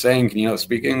what you're saying. Can you not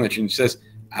speak English? And she says,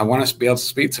 I want to be able to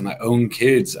speak to my own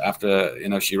kids after,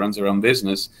 she runs her own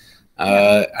business.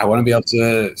 I want to be able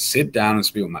to sit down and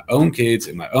speak with my own kids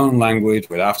in my own language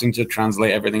without having to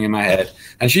translate everything in my head.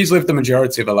 And she's lived the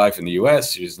majority of her life in the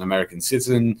US. She's an American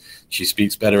citizen. She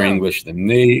speaks better English than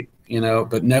me,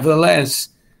 but nevertheless,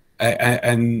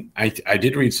 I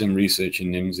did read some research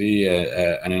in NIMSY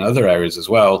and in other areas as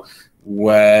well,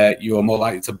 where you are more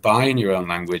likely to buy in your own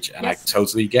language. And yes. I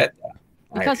totally get that.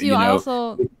 Because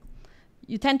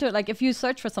you tend to, like, if you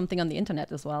search for something on the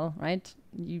internet as well, right?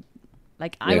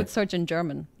 I would search in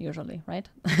German usually, right?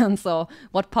 And so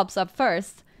what pops up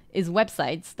first is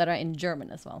websites that are in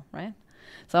German as well, right?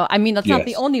 So, I mean, that's not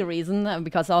the only reason,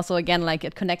 because also, again, like,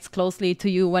 it connects closely to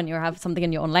you when you have something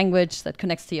in your own language that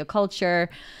connects to your culture.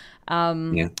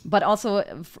 But also,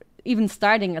 even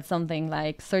starting at something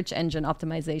like search engine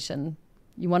optimization,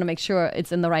 you want to make sure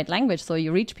it's in the right language so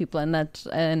you reach people in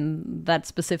that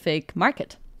specific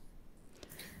market.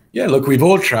 Yeah, look, we've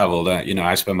all traveled.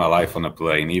 I spent my life on a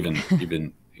plane, even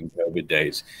in COVID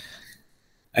days.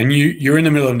 And you're in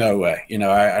the middle of nowhere.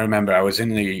 I remember I was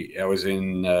in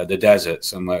the desert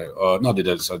somewhere, or not the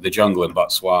desert, so the jungle in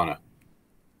Botswana,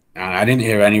 and I didn't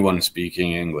hear anyone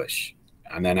speaking English.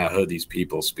 And then I heard these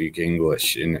people speak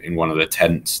English in one of the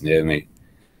tents near me,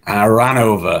 and I ran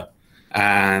over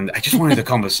and I just wanted a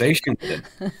conversation with him.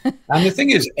 And the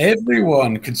thing is,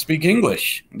 everyone could speak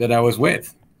English that I was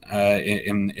with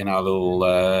in our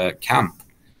little camp,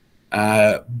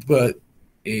 but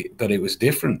it was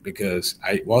different because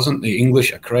it wasn't the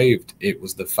English I craved; it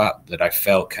was the fact that I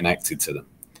felt connected to them.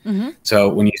 Mm-hmm. So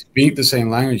when you speak the same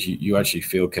language, you actually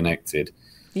feel connected.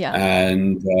 Yeah.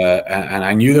 And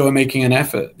I knew they were making an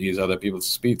effort, these other people, to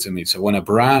speak to me. So when a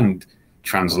brand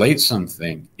translates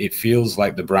something, it feels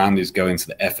like the brand is going to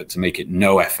the effort to make it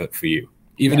no effort for you,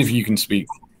 even if you can speak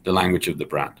the language of the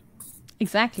brand.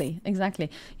 Exactly.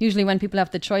 Usually when people have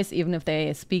the choice, even if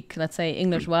they speak, let's say,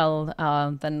 English well,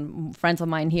 then friends of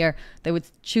mine here, they would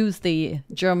choose the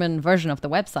German version of the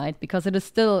website because it is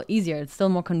still easier. It's still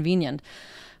more convenient.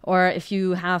 Or if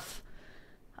you have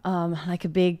like a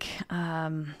big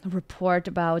report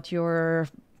about your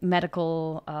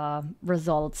medical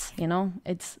results,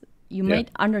 you might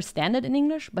understand it in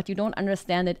English, but you don't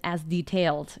understand it as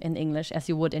detailed in English as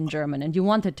you would in German. And you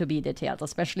want it to be detailed,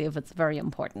 especially if it's very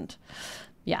important.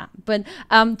 Yeah, but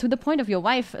to the point of your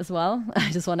wife as well,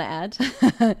 I just want to add,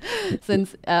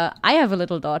 since I have a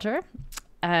little daughter,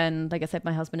 and like I said,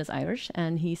 my husband is Irish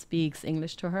and he speaks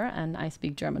English to her and I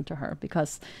speak German to her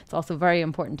because it's also very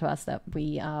important to us that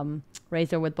we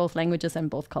raise her with both languages and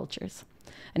both cultures.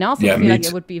 And I also feel like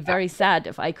it would be very sad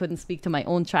if I couldn't speak to my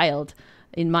own child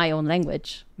in my own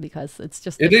language because it's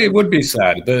just... It would be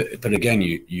sad. But again,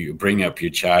 you bring up your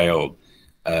child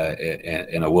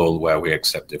in a world where we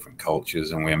accept different cultures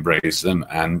and we embrace them.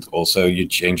 And also you're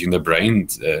changing the brain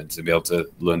to be able to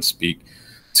learn to speak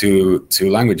two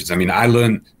languages. I mean, I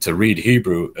learned to read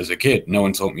Hebrew as a kid. No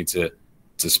one taught me to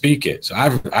speak it. So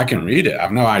I can read it. I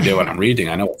have no idea what I'm reading.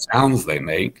 I know what sounds they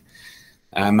make.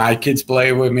 And my kids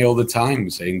play with me all the time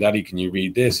saying, Daddy, can you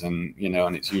read this? And,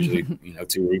 and it's usually,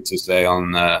 2 weeks a day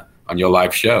on your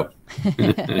live show.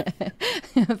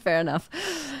 Fair enough.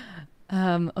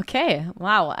 Okay.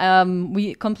 Wow.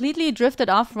 We completely drifted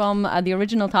off from the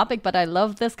original topic, but I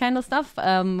love this kind of stuff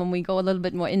when we go a little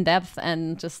bit more in depth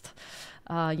and just...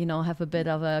 have a bit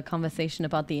of a conversation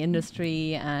about the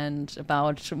industry and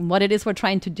about what it is we're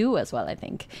trying to do as well, I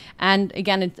think. And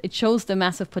again, it shows the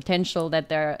massive potential that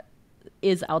there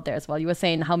is out there as well. You were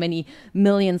saying how many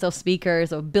millions of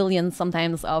speakers or billions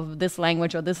sometimes of this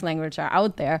language or this language are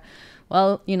out there.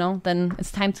 Well, then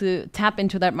it's time to tap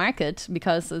into that market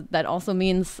because that also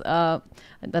means,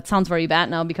 that sounds very bad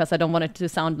now because I don't want it to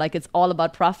sound like it's all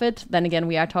about profit. Then again,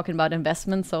 we are talking about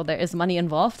investment, so there is money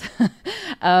involved.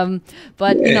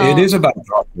 But, it is about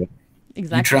profit.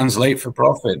 Exactly. You translate for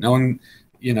profit. No one,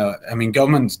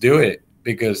 governments do it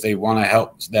because they want to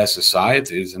help their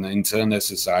societies and in turn their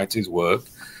societies work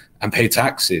and pay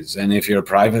taxes. And if you're a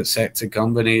private sector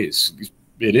company,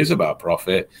 it is about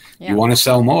profit. Yeah. You want to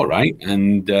sell more, right?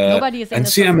 And nobody is in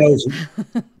CMOs,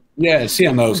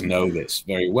 CMOs know this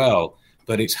very well,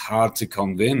 but it's hard to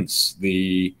convince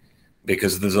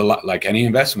because there's a lot, like any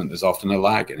investment, there's often a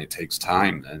lag and it takes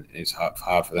time and it's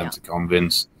hard for them to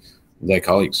convince their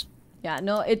colleagues. Yeah,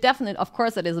 no, it definitely, of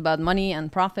course, it is about money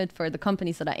and profit for the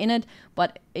companies that are in it,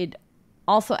 but it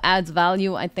also adds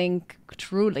value, I think,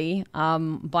 truly,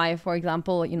 by, for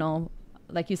example,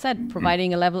 like you said,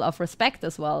 providing a level of respect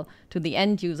as well to the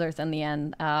end users in the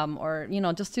end, or,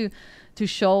 just to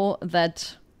show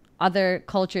that other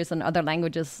cultures and other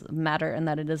languages matter and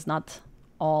that it is not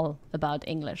all about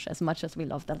English as much as we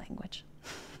love the language.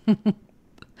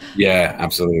 Yeah,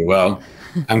 absolutely. Well,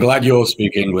 I'm glad you all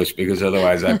speak English because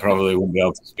otherwise I probably wouldn't be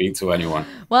able to speak to anyone.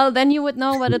 Well, then you would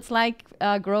know what it's like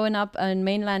growing up in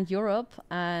mainland Europe.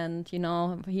 And,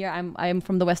 here I'm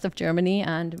from the west of Germany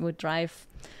and would drive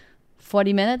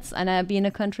 40 minutes and I'd be in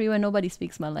a country where nobody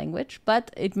speaks my language. But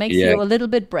it makes you a little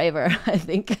bit braver, I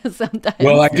think, sometimes.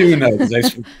 Well, I do know because I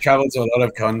travel to a lot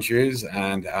of countries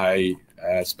and I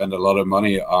spend a lot of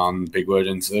money on big word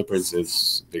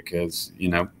interpreters because,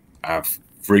 I've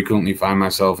frequently find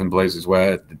myself in places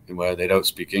where they don't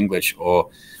speak English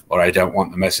or I don't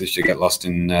want the message to get lost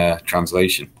in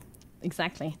translation.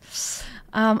 Exactly.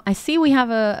 I see we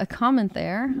have a comment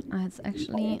there. It's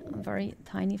actually very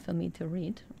tiny for me to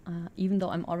read, even though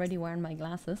I'm already wearing my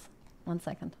glasses. 1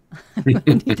 second. I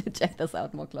need to check this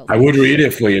out more closely. I would read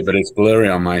it for you, but it's blurry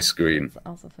on my screen. It's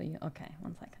also for you. Okay,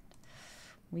 1 second.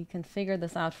 We can figure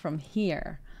this out from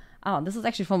here. Oh, this is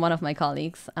actually from one of my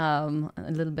colleagues, a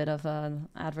little bit of an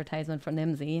advertisement for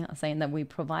Nimsy, saying that we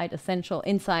provide essential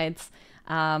insights,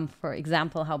 for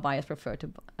example, how buyers prefer to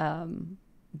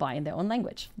buy in their own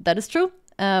language. That is true.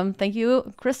 Thank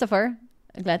you, Christopher.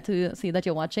 Glad to see that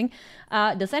you're watching.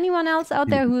 Does anyone else out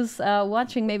there who's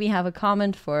watching maybe have a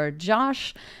comment for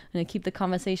Josh? I'm going to keep the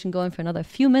conversation going for another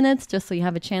few minutes just so you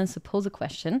have a chance to pose a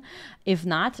question. If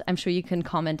not, I'm sure you can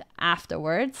comment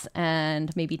afterwards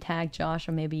and maybe tag Josh,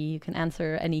 or maybe you can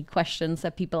answer any questions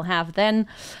that people have then.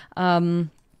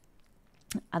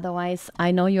 Otherwise,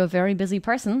 I know you're a very busy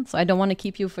person, so I don't want to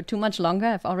keep you for too much longer.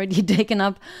 I've already taken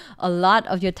up a lot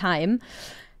of your time.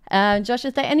 Josh,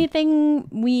 is there anything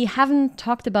we haven't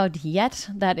talked about yet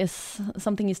that is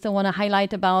something you still want to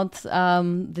highlight about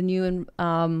the new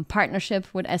partnership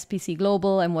with SPC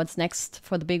Global and what's next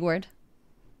for the Big Word?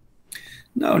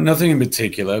 No, nothing in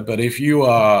particular. But if you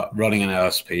are running an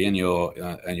LSP and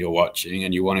you're watching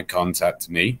and you want to contact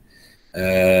me,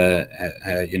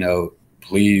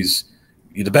 please.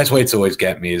 The best way to always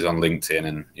get me is on LinkedIn,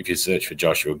 and if you search for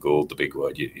Joshua Gould, the Big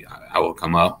Word, I will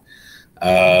come up.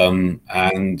 I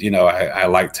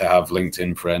like to have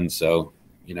LinkedIn friends, so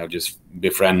just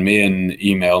befriend me and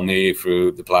email me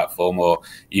through the platform, or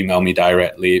email me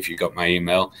directly if you got my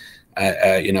email.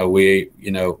 The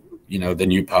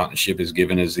new partnership has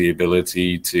given us the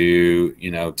ability to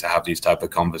have these type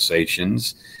of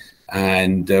conversations,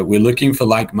 and we're looking for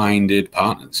like-minded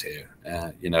partners here.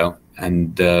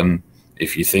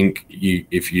 If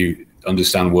you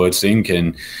understand WordSync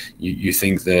and you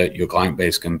think that your client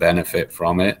base can benefit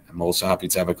from it, I'm also happy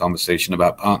to have a conversation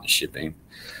about partnershiping.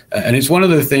 And it's one of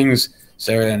the things,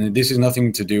 Sarah, and this is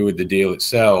nothing to do with the deal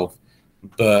itself,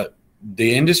 but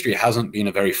the industry hasn't been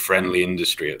a very friendly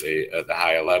industry at the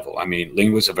higher level. I mean,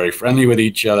 linguists are very friendly with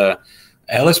each other.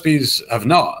 LSPs have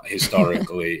not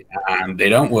historically, and they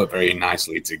don't work very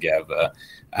nicely together.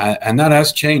 And that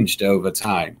has changed over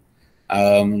time.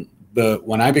 But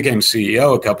when I became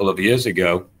CEO a couple of years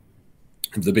ago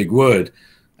of the Big Word,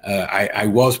 I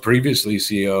was previously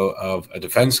CEO of a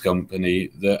defense company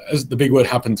that, as the Big Word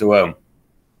happened to own,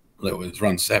 that was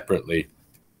run separately.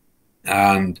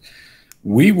 And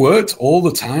we worked all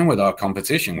the time with our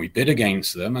competition. We bid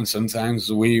against them, and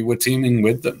sometimes we were teaming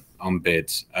with them on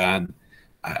bids. And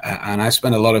I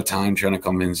spent a lot of time trying to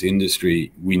convince the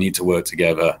industry we need to work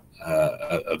together.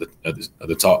 At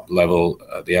the top level,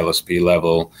 at the LSP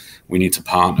level, we need to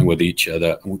partner with each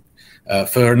other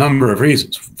for a number of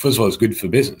reasons. First of all, it's good for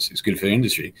business, it's good for the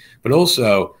industry, but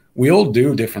also we all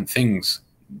do different things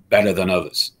better than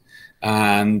others.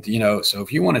 And so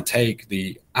if you want to take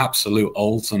the absolute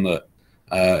ultimate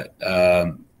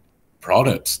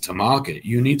product to market,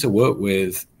 you need to work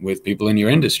with people in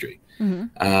your industry. Mm-hmm.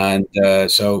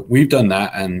 And so we've done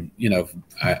that, and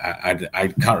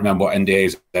I can't remember what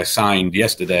NDAs I signed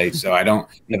yesterday, so I don't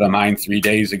never mind 3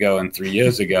 days ago and 3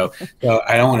 years ago. So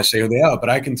I don't want to say who they are, but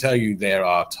I can tell you there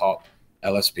are top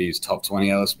LSPs, top 20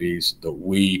 LSPs that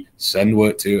we send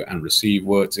work to and receive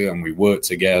work to, and we work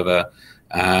together.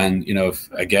 And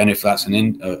if that's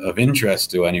of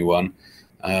interest to anyone,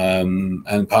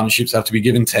 and partnerships have to be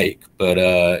give and take, but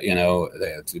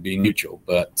they have to be neutral.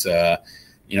 But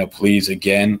please,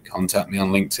 again, contact me on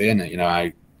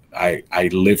LinkedIn. I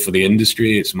live for the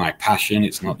industry. It's my passion.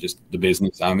 It's not just the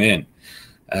business I'm in.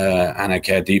 And I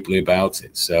care deeply about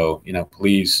it. So,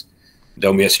 please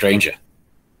don't be a stranger.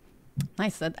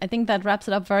 Nice. I think that wraps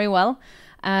it up very well.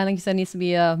 Like you said, it needs to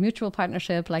be a mutual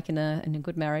partnership, like in a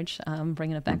good marriage,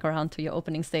 bringing it back around to your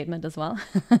opening statement as well.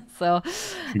 So,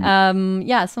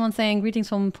 someone saying greetings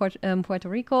from Puerto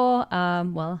Rico.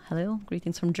 Hello,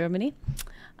 greetings from Germany.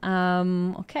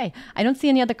 Okay, I don't see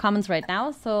any other comments right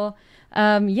now. So,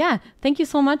 thank you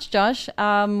so much, Josh.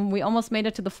 We almost made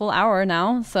it to the full hour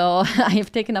now, so I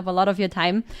have taken up a lot of your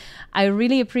time. I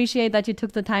really appreciate that you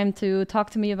took the time to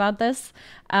talk to me about this.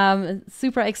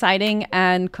 Super exciting,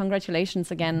 and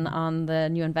congratulations again on the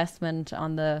new investment,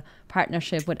 on the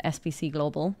partnership with SPC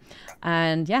Global.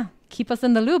 And keep us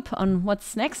in the loop on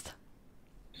what's next.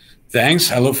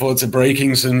 Thanks. I look forward to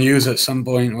breaking some news at some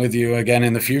point with you again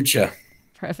in the future.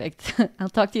 Perfect. I'll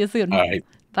talk to you soon. All right.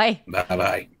 Bye.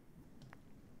 Bye-bye.